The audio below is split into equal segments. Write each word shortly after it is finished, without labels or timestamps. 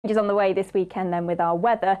Changes on the way this weekend then with our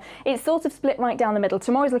weather. It's sort of split right down the middle.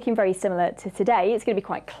 Tomorrow's looking very similar to today. It's going to be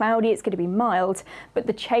quite cloudy, it's going to be mild, but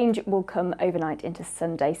the change will come overnight into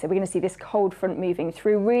Sunday. So we're going to see this cold front moving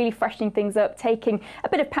through, really freshening things up, taking a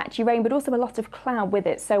bit of patchy rain, but also a lot of cloud with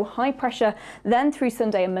it. So high pressure then through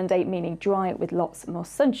Sunday and Monday, meaning dry with lots more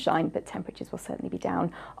sunshine, but temperatures will certainly be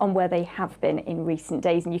down on where they have been in recent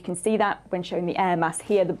days. And you can see that when showing the air mass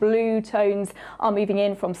here. The blue tones are moving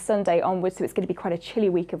in from Sunday onwards, so it's going to be quite a chilly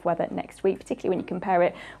week of weather next week, particularly when you compare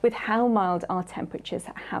it with how mild our temperatures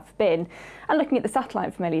have been. And looking at the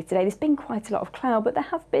satellite from earlier today, there's been quite a lot of cloud, but there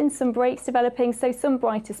have been some breaks developing, so some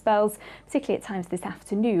brighter spells, particularly at times this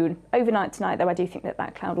afternoon. Overnight tonight, though, I do think that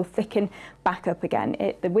that cloud will thicken back up again.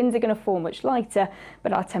 The winds are going to fall much lighter,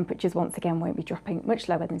 but our temperatures once again won't be dropping much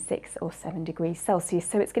lower than 6 or 7 degrees Celsius,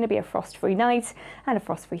 so it's going to be a frost-free night and a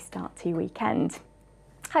frost-free start to weekend.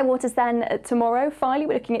 High waters then tomorrow, Filey,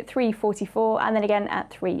 we're looking at 3:44 and then again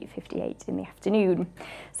at 3:58 in the afternoon.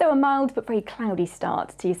 So a mild but very cloudy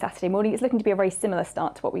start to your Saturday morning. It's looking to be a very similar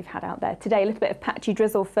start to what we've had out there today. A little bit of patchy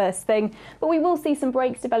drizzle first thing, but we will see some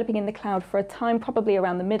breaks developing in the cloud for a time, probably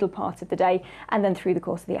around the middle part of the day, and then through the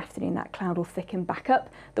course of the afternoon that cloud will thicken back up.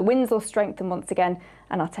 The winds will strengthen once again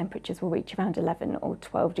and our temperatures will reach around 11 or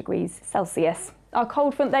 12 degrees Celsius. Our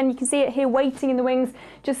cold front then, you can see it here waiting in the wings,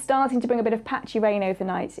 just starting to bring a bit of patchy rain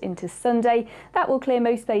overnight into Sunday. That will clear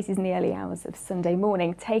most places in the early hours of Sunday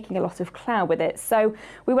morning, taking a lot of cloud with it. So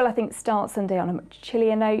we will, I think, start Sunday on a much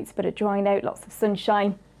chillier note, but a dry note, lots of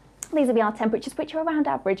sunshine. These will be our temperatures, which are around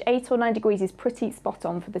average. 8 or 9 degrees is pretty spot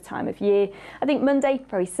on for the time of year. I think Monday,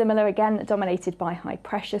 very similar, again, dominated by high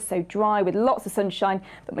pressure, so dry with lots of sunshine,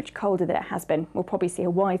 but much colder than it has been. We'll probably see a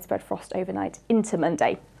widespread frost overnight into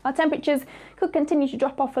Monday. Our temperatures could continue to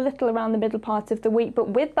drop off a little around the middle part of the week, but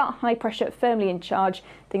with that high pressure firmly in charge,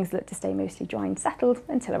 things look to stay mostly dry and settled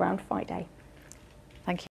until around Friday. Thank you.